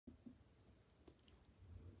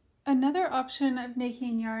Another option of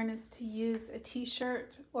making yarn is to use a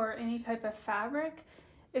t-shirt or any type of fabric.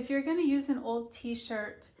 If you're going to use an old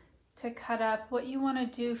t-shirt to cut up, what you want to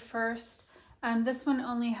do first, this one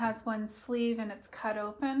only has one sleeve and it's cut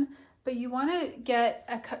open, but you want to get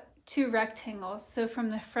two rectangles, so from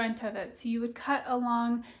the front of it. So you would cut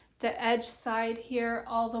along the edge side here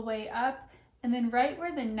all the way up, and then right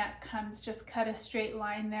where the neck comes, just cut a straight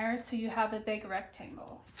line there so you have a big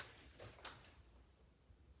rectangle.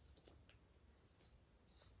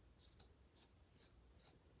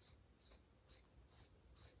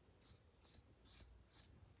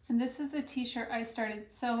 And this is a t-shirt I started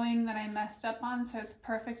sewing that I messed up on, so it's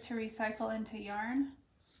perfect to recycle into yarn.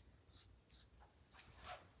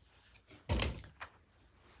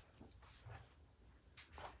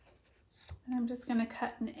 And I'm just going to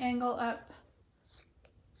cut an angle up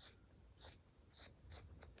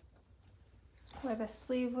where the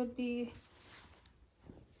sleeve would be.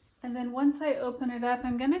 And then once I open it up,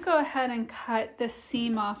 I'm going to go ahead and cut the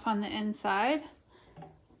seam off on the inside.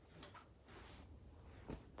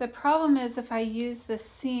 The problem is if I use the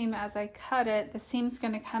seam as I cut it, the seam's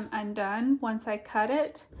going to come undone once I cut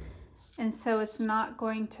it, and so it's not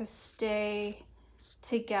going to stay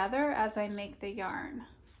together as I make the yarn.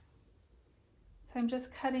 So I'm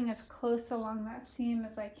just cutting as close along that seam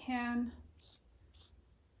as I can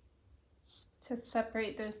to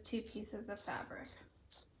separate those two pieces of fabric.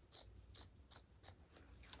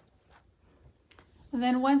 And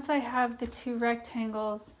then once I have the two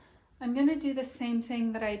rectangles, I'm going to do the same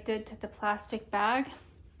thing that I did to the plastic bag,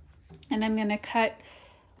 and I'm going to cut,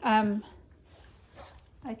 I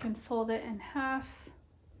can fold it in half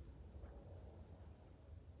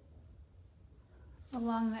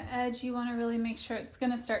along the edge. You want to really make sure it's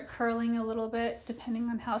going to start curling a little bit depending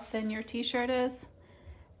on how thin your t-shirt is.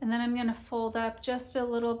 And then I'm going to fold up just a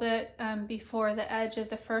little bit before the edge of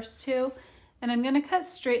the first two, and I'm going to cut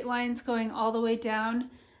straight lines going all the way down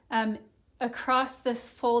across this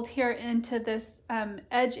fold here into this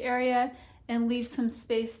edge area, and leave some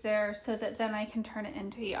space there so that then I can turn it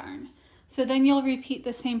into yarn. So then you'll repeat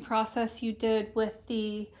the same process you did with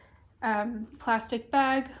the plastic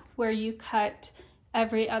bag, where you cut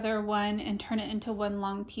every other one and turn it into one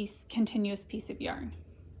long piece, continuous piece of yarn.